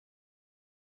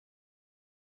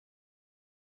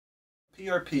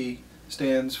PRP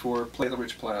stands for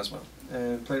platelet-rich plasma,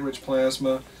 and platelet-rich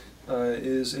plasma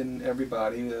is in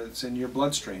everybody. It's in your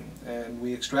bloodstream, and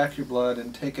we extract your blood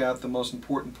and take out the most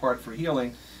important part for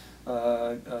healing,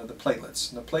 the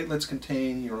platelets. And the platelets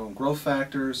contain your own growth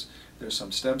factors. There's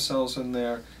some stem cells in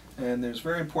there, and there's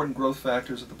very important growth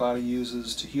factors that the body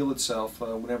uses to heal itself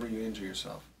whenever you injure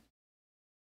yourself.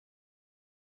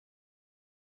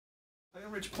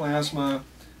 Platelet-rich plasma,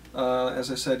 as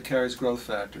I said, carries growth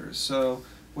factors. So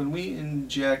when we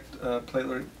inject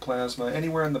platelet plasma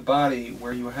anywhere in the body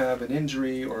where you have an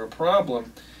injury or a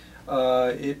problem,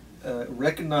 it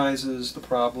recognizes the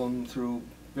problem through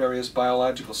various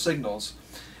biological signals,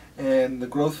 and the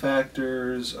growth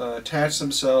factors attach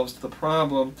themselves to the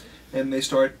problem, and they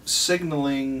start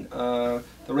signaling the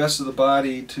rest of the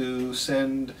body to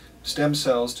send stem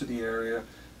cells to the area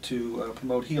to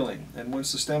promote healing. And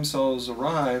once the stem cells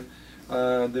arrive,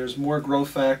 there's more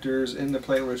growth factors in the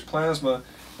platelet-rich plasma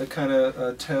that kind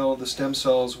of tell the stem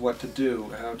cells what to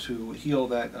do, how to heal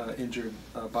that injured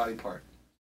body part.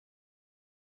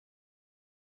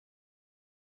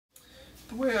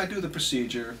 The way I do the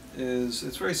procedure is,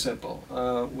 it's very simple.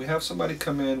 We have somebody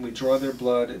come in, we draw their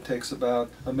blood. It takes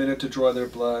about a minute to draw their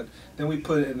blood. Then we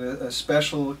put it in a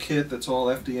special kit that's all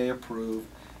FDA approved,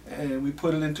 and we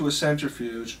put it into a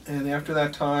centrifuge, and after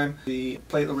that time the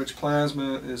platelet-rich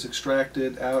plasma is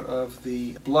extracted out of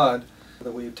the blood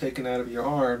that we've taken out of your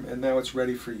arm, and now it's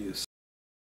ready for use.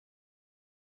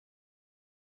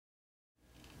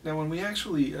 Now, when we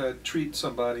actually treat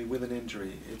somebody with an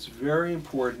injury, it's very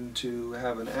important to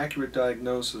have an accurate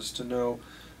diagnosis to know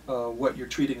what you're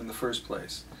treating in the first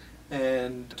place.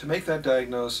 And to make that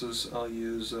diagnosis, I'll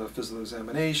use physical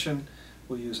examination,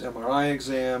 we'll use MRI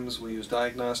exams, we'll use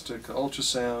diagnostic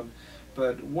ultrasound.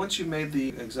 But once you've made the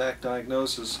exact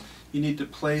diagnosis, you need to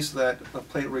place that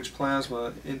platelet-rich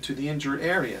plasma into the injured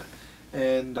area.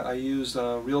 And I used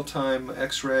real-time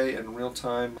X-ray and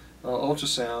real-time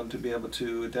ultrasound to be able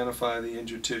to identify the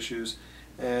injured tissues,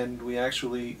 and we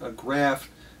actually graft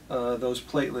those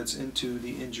platelets into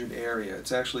the injured area.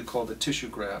 It's actually called a tissue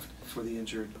graft for the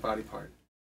injured body part.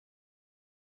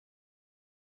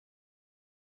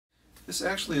 This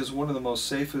actually is one of the most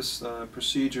safest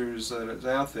procedures that is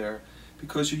out there,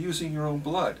 because you're using your own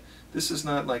blood. This is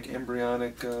not like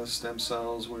embryonic stem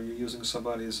cells where you're using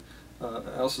somebody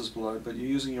else's blood, but you're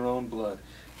using your own blood.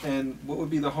 And what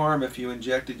would be the harm if you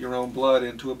injected your own blood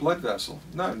into a blood vessel?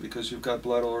 None, because you've got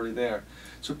blood already there.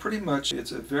 So pretty much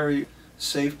it's a very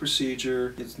safe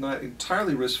procedure. It's not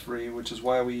entirely risk-free, which is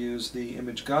why we use the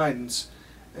image guidance.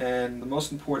 And the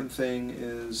most important thing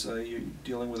is you're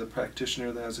dealing with a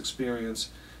practitioner that has experience,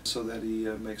 so that he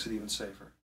makes it even safer.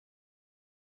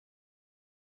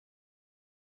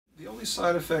 The only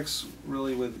side effects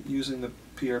really with using the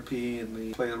PRP and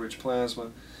the platelet-rich plasma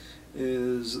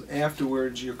is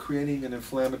afterwards you're creating an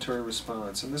inflammatory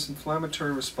response. And this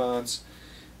inflammatory response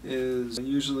is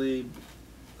usually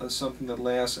something that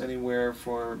lasts anywhere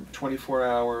from 24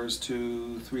 hours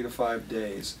to 3 to 5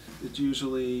 days. It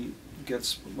usually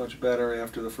gets much better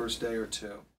after the first day or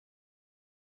two.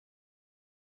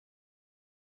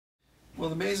 Well,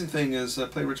 the amazing thing is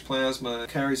that platelet-rich plasma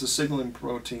carries the signaling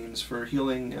proteins for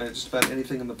healing just about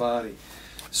anything in the body.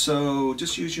 So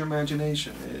just use your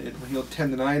imagination. It will heal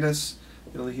tendinitis,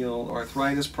 it'll heal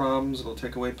arthritis problems, it'll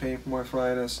take away pain from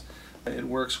arthritis. It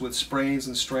works with sprains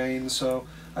and strains. So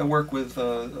I work with,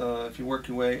 if you work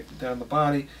your way down the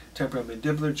body,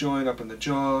 temporomandibular joint, up in the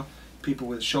jaw, people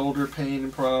with shoulder pain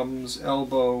and problems,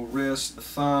 elbow, wrist,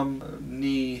 thumb,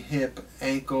 knee, hip,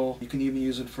 ankle. You can even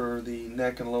use it for the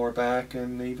neck and lower back,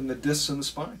 and even the discs in the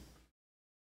spine.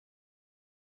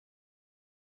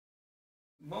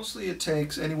 Mostly it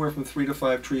takes anywhere from 3 to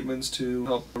 5 treatments to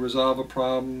help resolve a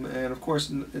problem, and of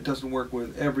course it doesn't work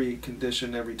with every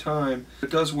condition every time.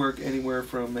 It does work anywhere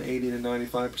from 80 to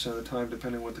 95% of the time,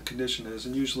 depending on what the condition is,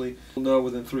 and usually you'll know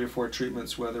within 3 or 4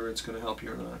 treatments whether it's going to help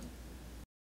you or not.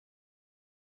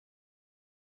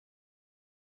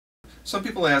 Some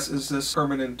people ask, is this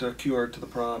permanent cure to the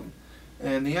problem?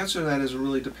 And the answer to that is it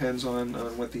really depends on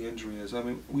what the injury is. I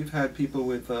mean, we've had people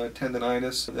with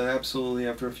tendinitis that absolutely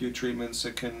after a few treatments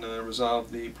it can resolve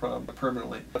the problem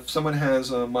permanently. If someone has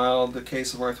a mild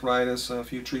case of arthritis, a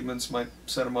few treatments might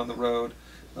set them on the road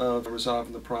of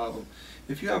resolving the problem.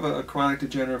 If you have a chronic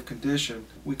degenerative condition,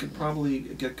 we can probably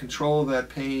get control of that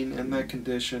pain and that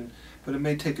condition, but it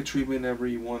may take a treatment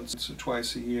every once or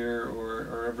twice a year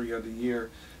or every other year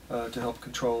to help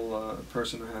control a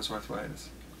person who has arthritis.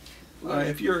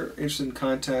 If you're interested in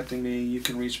contacting me, you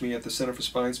can reach me at the Center for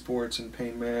Spine Sports and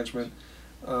Pain Management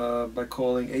by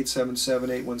calling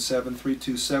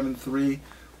 877-817-3273,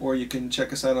 or you can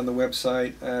check us out on the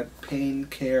website at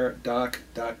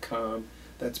paincaredoc.com.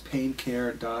 That's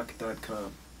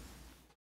paincaredoc.com.